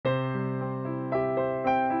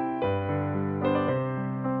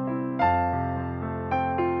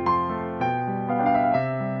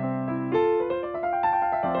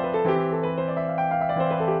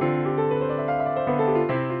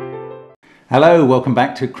Hello, welcome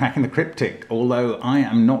back to Cracking the Cryptic. Although I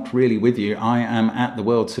am not really with you, I am at the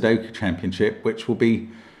World Sudoku Championship, which will be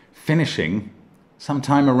finishing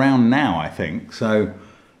sometime around now, I think. So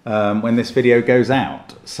when this video goes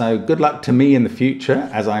out. So good luck to me in the future,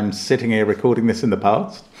 as I'm sitting here recording this in the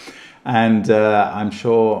past. And I'm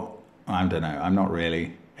sure, I don't know, I'm not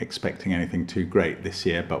really expecting anything too great this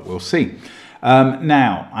year, but we'll see.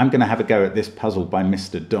 Now, I'm going to have a go at this puzzle by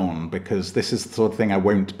Mr. Don, because this is the sort of thing I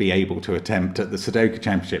won't be able to attempt at the Sudoku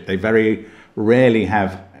Championship. They very rarely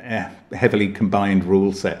have heavily combined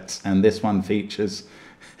rule sets, and this one features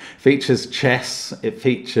chess, it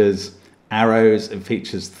features arrows, it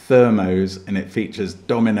features thermos, and it features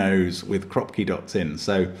dominoes with crop key dots in.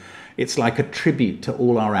 So it's like a tribute to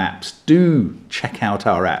all our apps. Do check out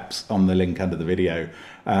our apps on the link under the video.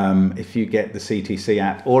 If you get the CTC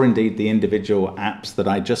app, or indeed the individual apps that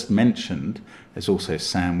I just mentioned. There's also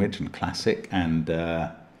Sandwich and Classic and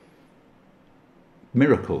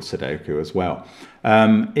Miracle Sudoku as well.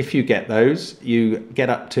 If you get those, you get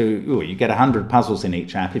up to, you get 100 puzzles in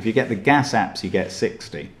each app. If you get the gas apps, you get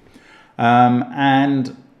 60.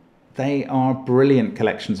 And they are brilliant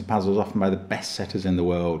collections of puzzles, often by the best setters in the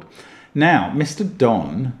world. Now, Mr.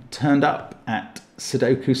 Don turned up at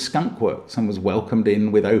Sudoku Skunkworks and was welcomed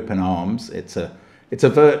in with open arms. It's a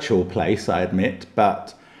virtual place, I admit,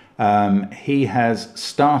 but he has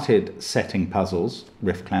started setting puzzles,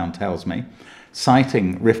 Riff Clown tells me,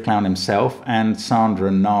 citing Riff Clown himself and Sandra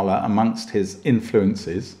and Nala amongst his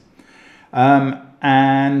influences.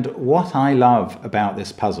 And what I love about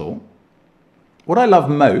this puzzle, what I love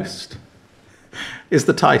most, is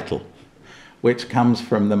the title, which comes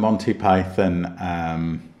from the Monty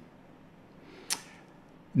Python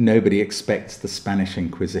Nobody Expects the Spanish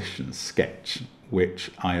Inquisition sketch, which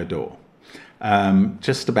I adore.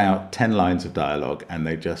 Just about 10 lines of dialogue, and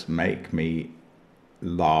they just make me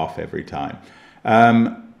laugh every time.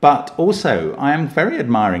 But also, I am very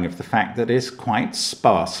admiring of the fact that it's quite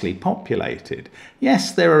sparsely populated.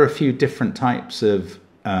 Yes, there are a few different types of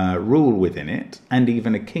rule within it, and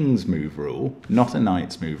even a king's move rule, not a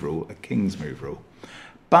knight's move rule, a king's move rule.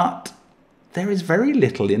 But there is very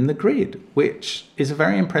little in the grid, which is a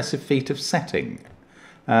very impressive feat of setting.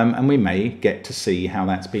 And we may get to see how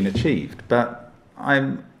that's been achieved, but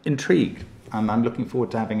I'm intrigued and I'm looking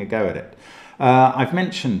forward to having a go at it. I've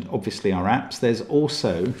mentioned, obviously, our apps. There's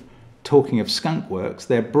also, talking of Skunkworks,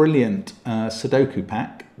 their brilliant Sudoku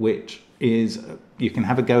pack, which is, you can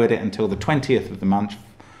have a go at it until the 20th of the month,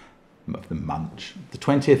 the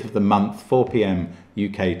 20th of the month, 4 PM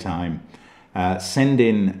UK time. Send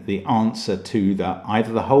in the answer to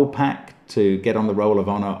either the whole pack to get on the roll of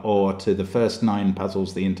honour, or to the first 9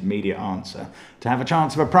 puzzles, the intermediate answer, to have a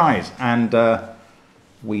chance of a prize. And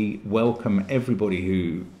we welcome everybody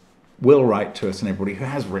who will write to us and everybody who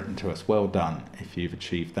has written to us. Well done if you've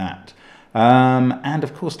achieved that. And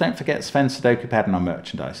of course, don't forget Sven's SUDOKU PAD and our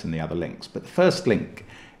merchandise and the other links. But the first link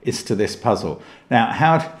is to this puzzle. Now,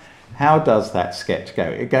 how does that sketch go?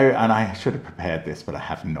 And I should have prepared this, but I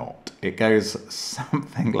have not. It goes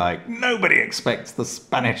something like, nobody expects the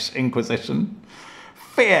Spanish Inquisition.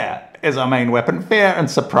 Fear is our main weapon. Fear and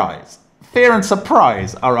surprise. Fear and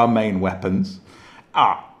surprise are our main weapons.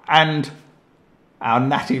 And our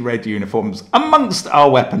natty red uniforms amongst our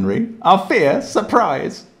weaponry. Our fear,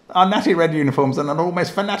 surprise, our natty red uniforms, and an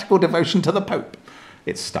almost fanatical devotion to the Pope.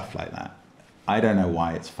 It's stuff like that. I don't know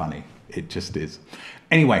why it's funny. It just is.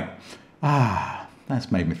 Anyway,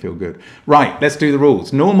 that's made me feel good. Right, let's do the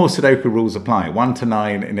rules. Normal Sudoku rules apply. 1 to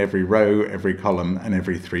 9 in every row, every column, and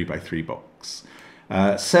every 3 by 3 box.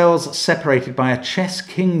 Cells separated by a chess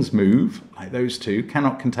king's move, like those two,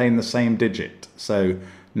 cannot contain the same digit. So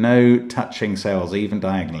no touching cells, even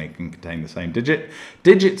diagonally, can contain the same digit.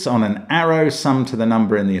 Digits on an arrow sum to the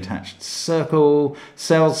number in the attached circle.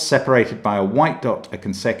 Cells separated by a white dot are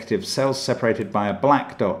consecutive. Cells separated by a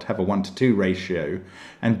black dot have a 1:2 ratio.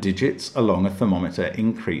 And digits along a thermometer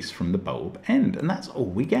increase from the bulb end. And that's all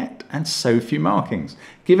we get. And so few markings.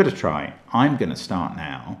 Give it a try. I'm going to start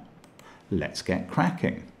now. Let's get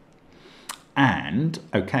cracking. And,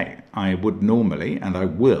 okay, I would normally, and I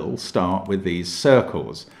will, start with these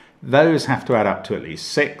circles. Those have to add up to at least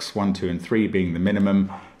 6, 1, 2, and 3 being the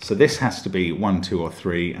minimum. So this has to be 1, 2, or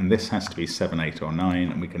 3, and this has to be 7, 8, or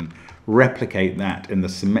 9, and we can replicate that in the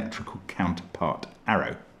symmetrical counterpart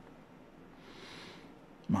arrow.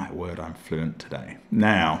 My word, I'm fluent today.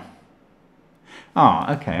 Now,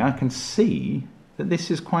 okay, I can see that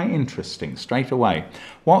this is quite interesting straight away.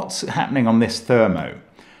 What's happening on this thermo?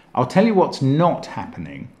 I'll tell you what's not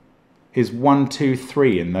happening is 1, 2,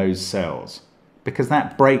 3 in those cells, because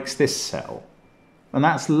that breaks this cell. And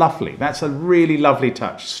that's lovely. That's a really lovely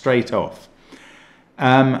touch straight off.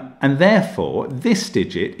 And therefore, this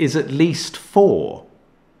digit is at least 4.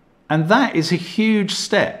 And that is a huge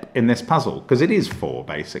step in this puzzle, because it is 4,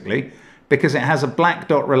 basically, because it has a black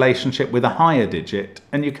dot relationship with a higher digit,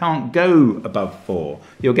 and you can't go above 4.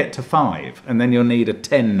 You'll get to 5, and then you'll need a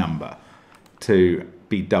 10 number to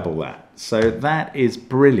be double that. So that is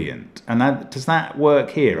brilliant. And does that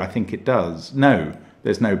work here? I think it does. No,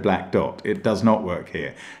 there's no black dot. It does not work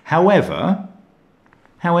here. However,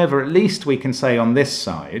 at least we can say on this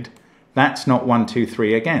side, that's not 1, 2,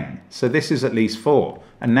 3 again. So this is at least 4.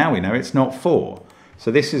 And now we know it's not 4.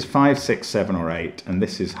 So this is 5, 6, 7, or 8, and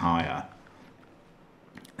this is higher.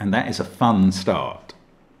 And that is a fun start.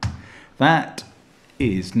 That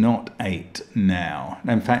is not 8 now.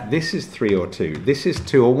 In fact, this is 3 or 2. This is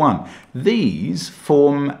 2 or 1. These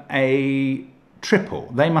form a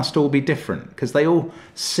triple. They must all be different, because they all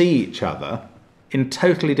see each other in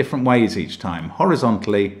totally different ways each time.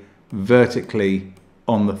 Horizontally, vertically,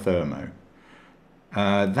 on the thermo.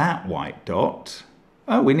 That white dot...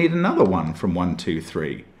 Oh, we need another one from 1, 2,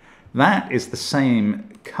 3. That is the same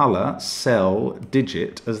colour, cell,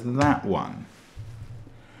 digit as that one.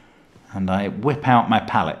 And I whip out my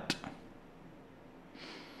palette. I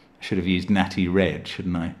should have used natty red,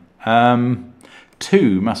 shouldn't I?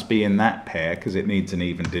 2 must be in that pair because it needs an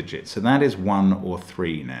even digit. So that is 1 or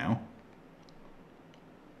 3 now.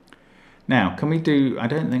 Now, can we do... I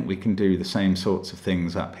don't think we can do the same sorts of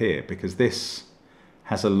things up here because this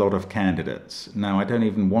has a lot of candidates. No, I don't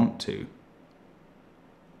even want to.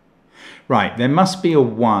 Right, there must be a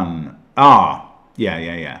 1.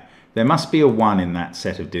 Yeah. There must be a 1 in that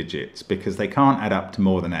set of digits because they can't add up to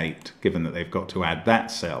more than 8, given that they've got to add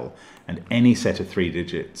that cell and any set of 3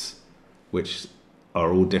 digits, which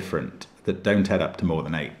are all different, that don't add up to more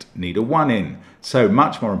than 8, need a 1 in. So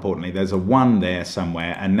much more importantly, there's a 1 there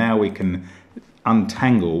somewhere, and now we can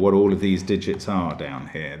untangle what all of these digits are down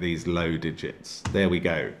here, these low digits. There we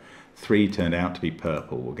go. 3 turned out to be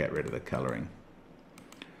purple. We'll get rid of the colouring.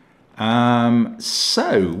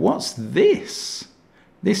 So what's this?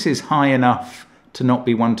 This is high enough to not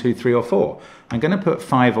be 1, 2, 3, or 4. I'm going to put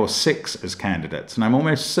 5 or 6 as candidates, and I'm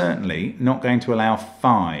almost certainly not going to allow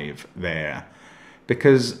 5 there,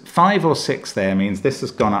 because 5 or 6 there means this has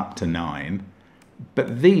gone up to 9,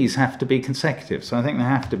 but these have to be consecutive, so I think there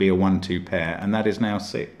have to be a 1, 2 pair, and that is now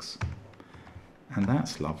 6. And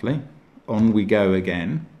that's lovely. On we go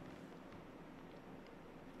again.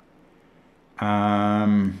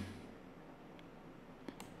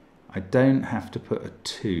 I don't have to put a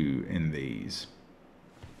 2 in these.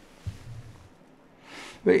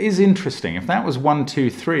 But it is interesting. If that was 1, 2,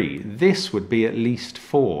 3, this would be at least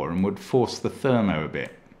 4 and would force the thermo a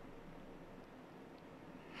bit.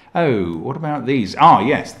 Oh, what about these? Ah,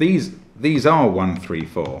 yes, these are 1, 3,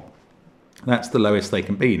 4. That's the lowest they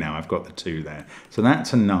can be now. I've got the 2 there. So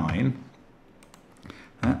that's a 9.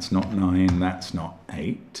 That's not 9. That's not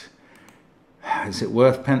 8. Is it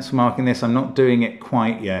worth pencil marking this? I'm not doing it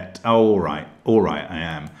quite yet. Oh, all right, I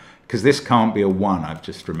am. Because this can't be a 1, I've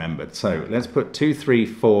just remembered. So let's put 2, 3,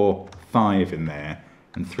 4, 5 in there,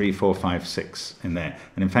 and 3, 4, 5, 6 in there.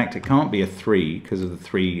 And in fact, it can't be a 3 because of the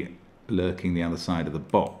 3 lurking the other side of the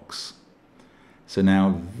box. So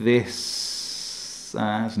now this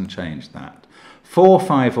hasn't changed that. 4,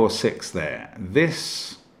 5, or 6 there.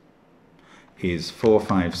 This is 4,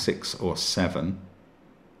 5, 6, or 7.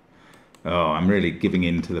 Oh, I'm really giving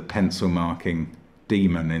in to the pencil marking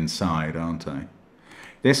demon inside, aren't I?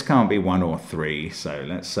 This can't be 1 or 3, so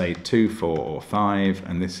let's say 2, 4, or 5,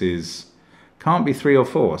 and this can't be 3 or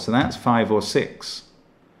 4, so that's 5 or 6.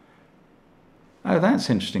 Oh,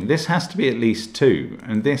 that's interesting. This has to be at least 2,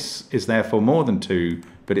 and this is therefore more than 2,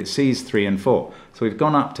 but it sees 3 and 4. So we've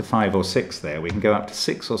gone up to 5 or 6 there. We can go up to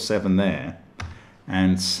 6 or 7 there,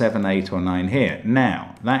 and 7, 8, or 9 here.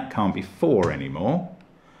 Now, that can't be 4 anymore.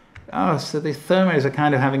 Oh, so the thermos are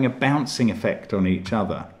kind of having a bouncing effect on each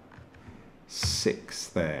other. 6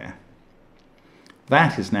 there.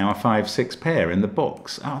 That is now a 5, 6 pair in the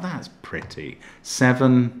box. Oh, that's pretty.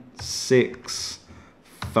 7, 6,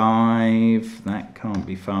 5. That can't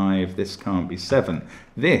be 5. This can't be 7.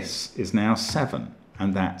 This is now 7,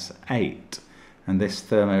 and that's 8. And this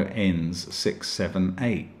thermo ends 6, 7,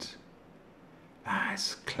 8. Ah,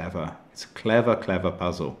 it's clever. It's a clever, clever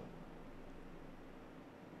puzzle.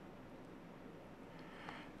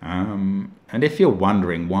 And if you're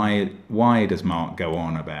wondering why does Mark go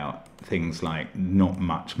on about things like not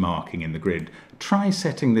much marking in the grid, try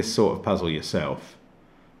setting this sort of puzzle yourself.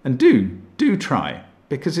 And do try,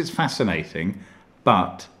 because it's fascinating,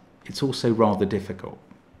 but it's also rather difficult.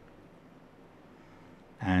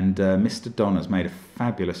 And Mr. Don has made a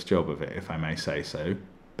fabulous job of it, if I may say so.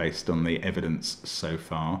 based on the evidence so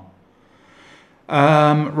far.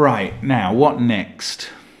 Right, now what next?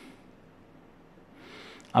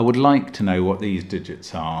 I would like to know what these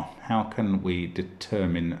digits are. How can we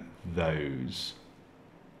determine those?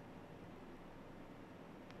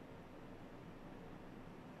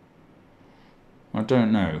 I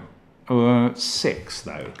don't know. 6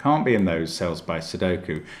 though. Can't be in those cells by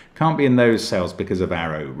Sudoku. Can't be in those cells because of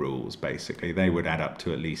arrow rules, basically. They would add up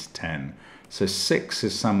to at least 10. So 6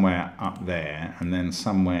 is somewhere up there, and then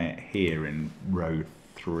somewhere here in row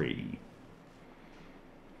 3.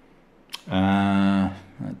 That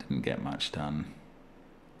didn't get much done.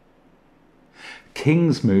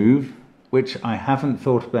 King's move, which I haven't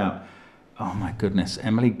thought about. Oh my goodness,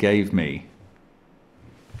 Emily gave me.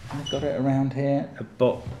 I've got it around here.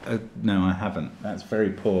 No, I haven't. That's very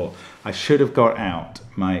poor. I should have got out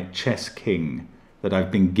my chess king that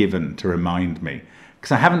I've been given to remind me,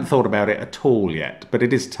 because I haven't thought about it at all yet, but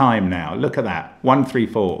it is time now. Look at that. 1, 3,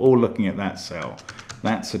 4, all looking at that cell.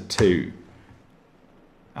 That's a 2.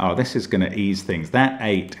 Oh, this is going to ease things. That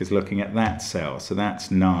 8 is looking at that cell, so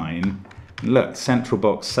that's 9. Look, central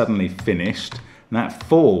box suddenly finished. And that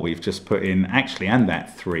 4 we've just put in, actually, and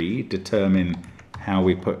that 3 determine how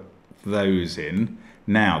we put those in.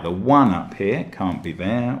 Now, the 1 up here can't be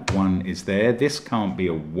there. 1 is there. This can't be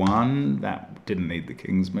a 1. That didn't need the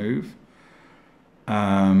king's move.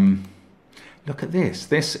 Look at this.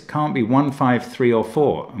 This can't be 1, 5, 3, or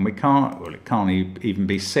 4. And we can't, well, it can't even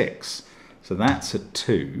be 6. So that's a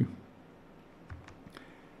 2.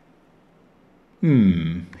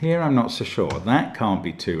 Here I'm not so sure. That can't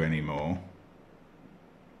be 2 anymore.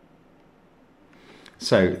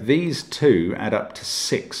 So these 2 add up to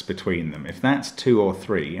 6 between them. If that's 2 or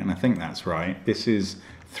 3, and I think that's right, this is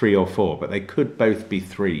 3 or 4, but they could both be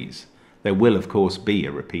 3s. There will, of course, be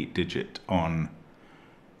a repeat digit on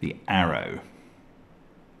the arrow.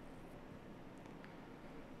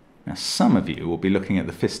 Now, some of you will be looking at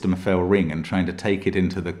the Fistemafel ring and trying to take it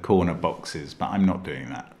into the corner boxes, but I'm not doing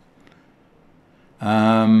that.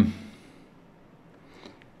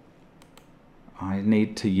 I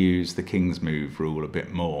need to use the king's move rule a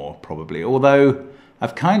bit more, probably. Although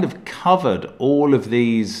I've kind of covered all of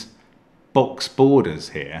these box borders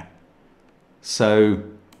here. So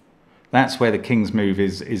that's where the king's move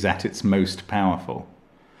is at its most powerful.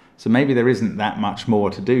 So maybe there isn't that much more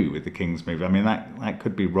to do with the king's move. I mean, that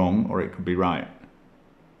could be wrong or it could be right.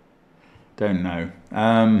 Don't know.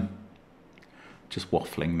 Just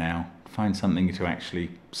waffling now. Find something to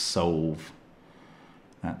actually solve.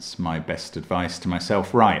 That's my best advice to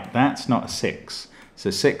myself. Right, that's not a 6.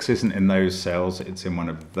 So 6 isn't in those cells, it's in one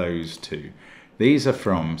of those 2. These are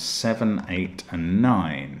from 7, 8, and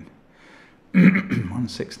 9. 1,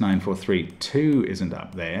 6, 9, 4, 3. 2 isn't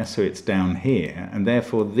up there, so it's down here, and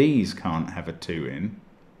therefore these can't have a 2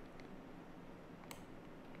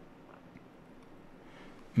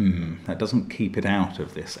 in. That doesn't keep it out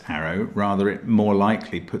of this arrow, rather it more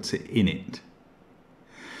likely puts it in it.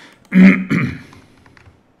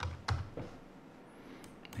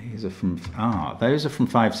 These are from, those are from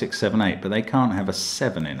 5, 6, 7, 8, but they can't have a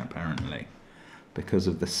 7 in apparently because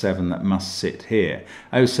of the 7 that must sit here.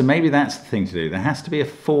 Oh, so maybe that's the thing to do. There has to be a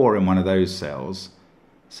 4 in one of those cells,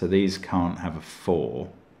 so these can't have a 4.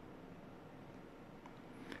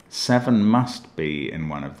 7 must be in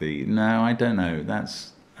one of the, no, I don't know.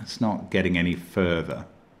 That's not getting any further.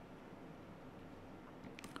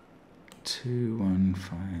 2, 1,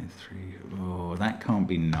 5, 3, oh, that can't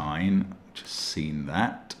be 9. Just seen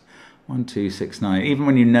that. 1, 2, 6, 9. Even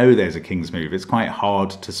when you know there's a king's move, it's quite hard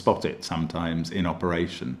to spot it sometimes in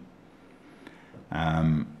operation.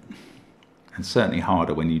 And certainly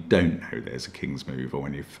harder when you don't know there's a king's move or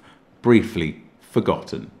when you've briefly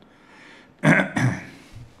forgotten.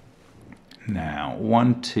 Now,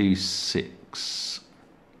 1, 2, 6.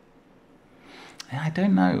 I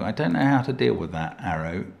don't know. I don't know how to deal with that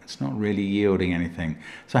arrow. It's not really yielding anything.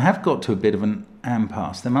 So I have got to a bit of an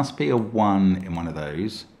impasse. There must be a 1 in one of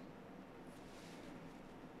those.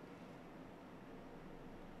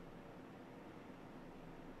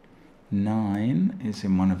 Nine is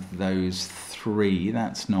in one of those 3.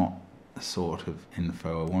 That's not the sort of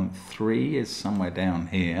info I want. 3 is somewhere down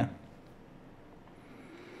here.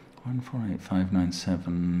 1, 4, 8, 5, 9,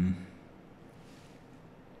 7.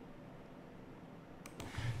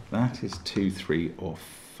 That is 2, 3, or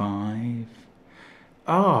 5.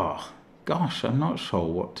 Oh, gosh, I'm not sure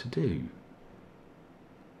what to do.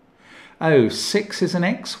 Oh, 6 is an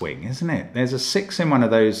X-wing, isn't it? There's a 6 in one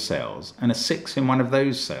of those cells and a 6 in one of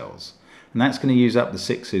those cells. And that's going to use up the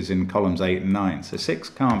 6s in columns 8 and 9. So 6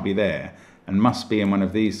 can't be there and must be in one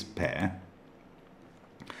of these pair.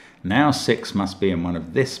 Now 6 must be in one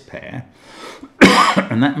of this pair,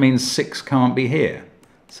 and that means 6 can't be here.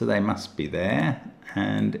 So they must be there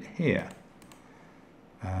and here.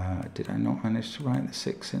 Did I not manage to write the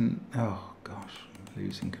 6 in? Oh gosh, I'm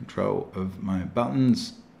losing control of my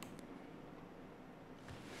buttons.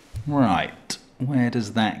 Right, where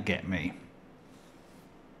does that get me?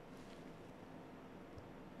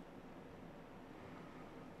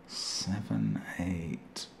 Seven,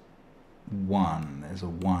 8, 1. There's a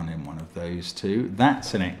 1 in one of those two.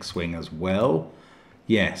 That's an X-wing as well.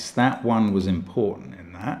 Yes, that 1 was important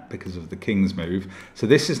in that because of the king's move. So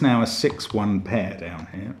this is now a 6-1 pair down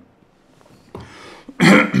here.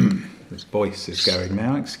 This voice is going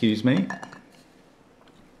now, excuse me.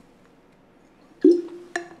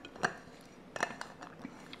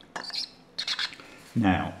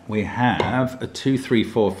 Now, we have a 2, 3,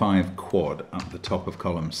 4, 5 quad up the top of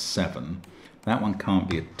column 7. That one can't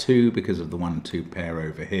be a 2 because of the 1, 2 pair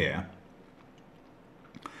over here.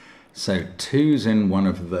 So 2's in one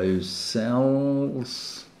of those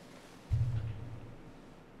cells.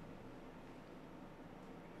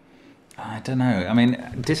 I don't know. I mean,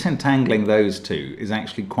 disentangling those two is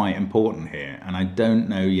actually quite important here, and I don't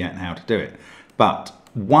know yet how to do it. But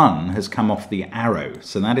 1 has come off the arrow,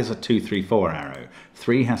 so that is a 2, 3, 4 arrow.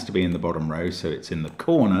 3 has to be in the bottom row, so it's in the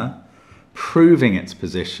corner, proving its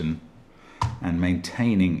position and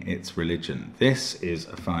maintaining its religion. This is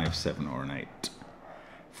a 5, 7 or an 8.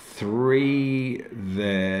 3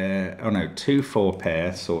 there, oh no, 2, 4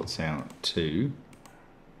 pair sorts out 2.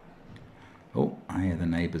 Oh, I hear the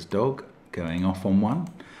neighbour's dog going off on 1.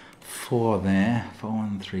 4 there, 4,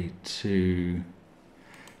 1, 3, 2.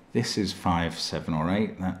 This is 5, 7 or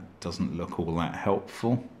 8. That doesn't look all that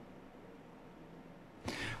helpful.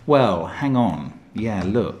 Well, hang on. Yeah,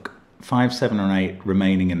 look. 5, 7 or 8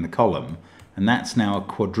 remaining in the column, and that's now a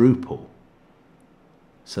quadruple.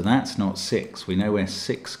 So that's not 6. We know where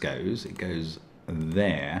 6 goes. It goes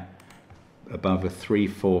there, above a 3,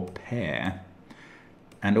 4 pair.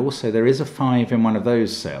 And also there is a 5 in one of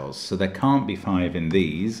those cells, so there can't be 5 in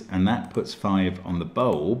these, and that puts 5 on the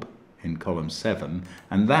bulb in column 7,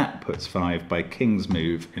 and that puts 5 by king's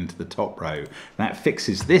move into the top row. That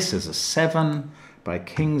fixes this as a 7. By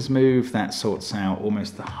king's move, that sorts out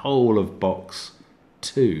almost the whole of box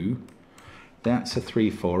 2. That's a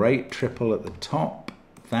 3, 4, 8 triple at the top.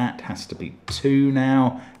 That has to be 2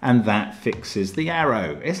 now, and that fixes the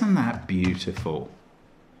arrow. Isn't that beautiful?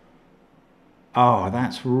 Oh,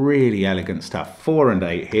 that's really elegant stuff. 4 and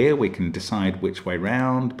 8 here, we can decide which way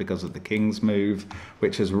round because of the king's move,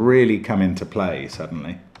 which has really come into play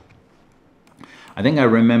suddenly. I think I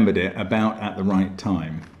remembered it about at the right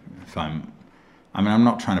time. I mean, I'm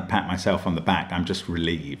not trying to pat myself on the back, I'm just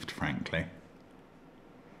relieved, frankly.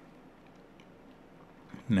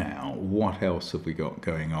 Now, what else have we got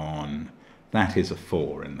going on? That is a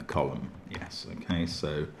 4 in the column. Yes, okay,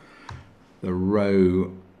 so the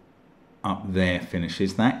row up there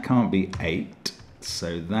finishes. That can't be 8,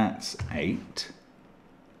 so that's 8.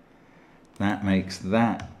 That makes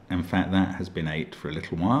that, in fact, that has been 8 for a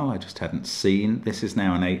little while. I just hadn't seen. This is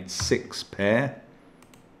now an 8, 6 pair.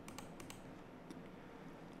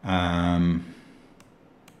 Oh,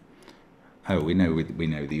 we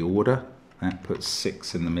know the order. That puts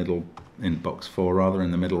 6 in the middle, in box 4 rather, in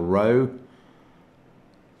the middle row.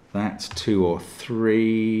 That's 2 or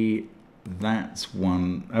 3. That's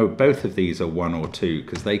 1. Oh, both of these are 1 or 2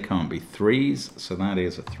 because they can't be 3s, so that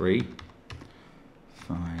is a 3.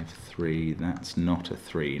 5, 3. That's not a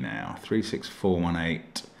 3 now. 3, 6, 4, 1,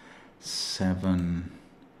 8, 7,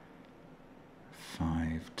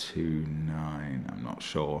 5, 2, 9. I'm not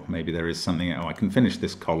sure. Maybe there is something. Oh, I can finish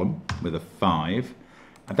this column with a 5.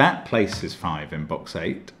 That places 5 in box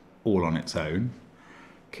 8, all on its own.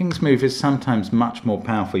 King's move is sometimes much more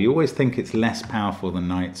powerful. You always think it's less powerful than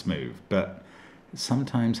knight's move, but it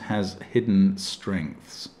sometimes has hidden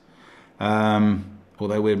strengths.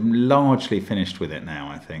 Although we're largely finished with it now,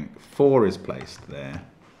 I think. 4 is placed there.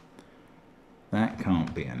 That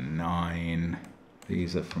can't be a 9.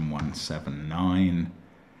 These are from 1, 7, 9.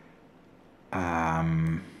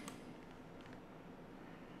 I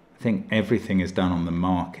think everything is done on the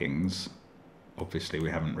markings. Obviously,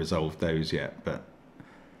 we haven't resolved those yet, but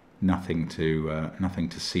nothing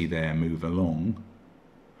to see there move along.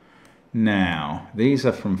 Now, these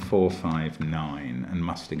are from 4, 5, 9 and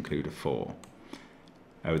must include a 4.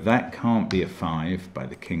 Oh, that can't be a 5 by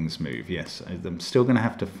the king's move. Yes, I'm still going to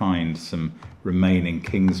have to find some remaining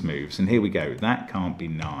king's moves. And here we go. That can't be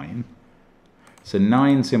 9. So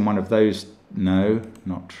 9's in one of those. No,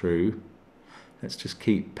 not true. Let's just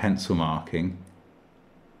keep pencil marking.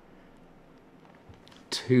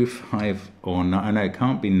 2, 5 or 9. No, it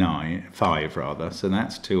can't be 9, 5 rather. So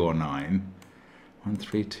that's 2 or 9. 1,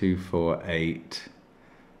 3, 2, 4, 8,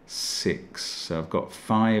 6. So I've got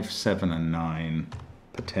 5, 7 and 9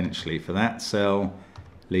 potentially for that cell,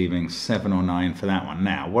 leaving 7 or 9 for that one.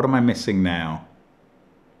 Now, what am I missing now?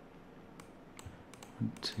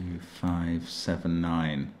 1, 2, 5, 7,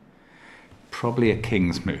 9. Probably a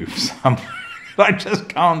king's move somewhere. I just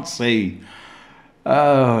can't see.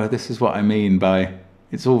 Oh, this is what I mean by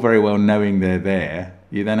it's all very well knowing they're there.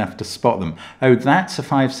 You then have to spot them. Oh, that's a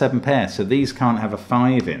 5-7 pair, so these can't have a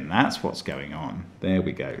 5 in. That's what's going on. There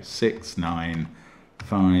we go. 6, 9,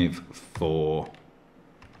 5, 4,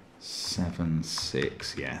 7,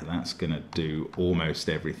 6. Yeah, that's going to do almost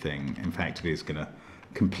everything. In fact, it is going to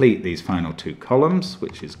complete these final 2 columns,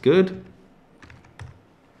 which is good.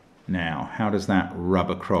 Now, how does that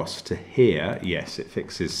rub across to here? Yes, it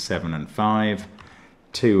fixes 7 and 5.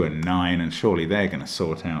 2 and 9, and surely they're going to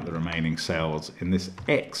sort out the remaining cells in this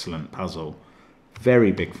excellent puzzle.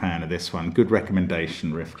 Very big fan of this one. Good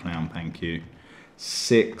recommendation, Riff Clown, thank you.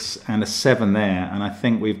 6 and a 7 there, and I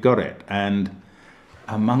think we've got it. And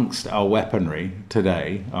amongst our weaponry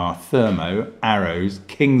today are thermo, arrows,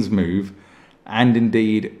 king's move, and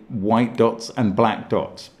indeed white dots and black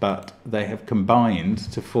dots, but they have combined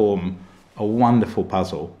to form a wonderful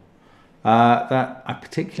puzzle that I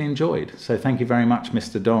particularly enjoyed. So thank you very much,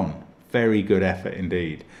 Mr. Don. Very good effort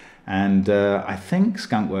indeed. And I think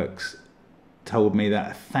Skunkworks told me that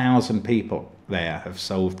 1,000 people there have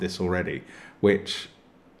solved this already, which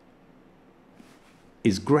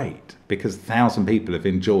is great because 1,000 people have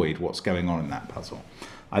enjoyed what's going on in that puzzle.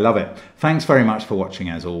 I love it. Thanks very much for watching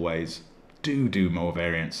as always. Do more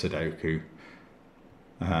variant Sudoku.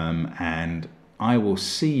 And I will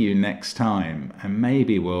see you next time, and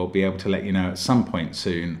maybe we'll be able to let you know at some point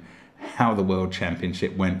soon how the World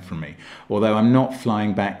Championship went for me. Although I'm not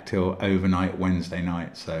flying back till overnight Wednesday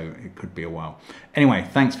night, so it could be a while. Anyway,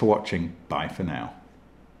 thanks for watching. Bye for now.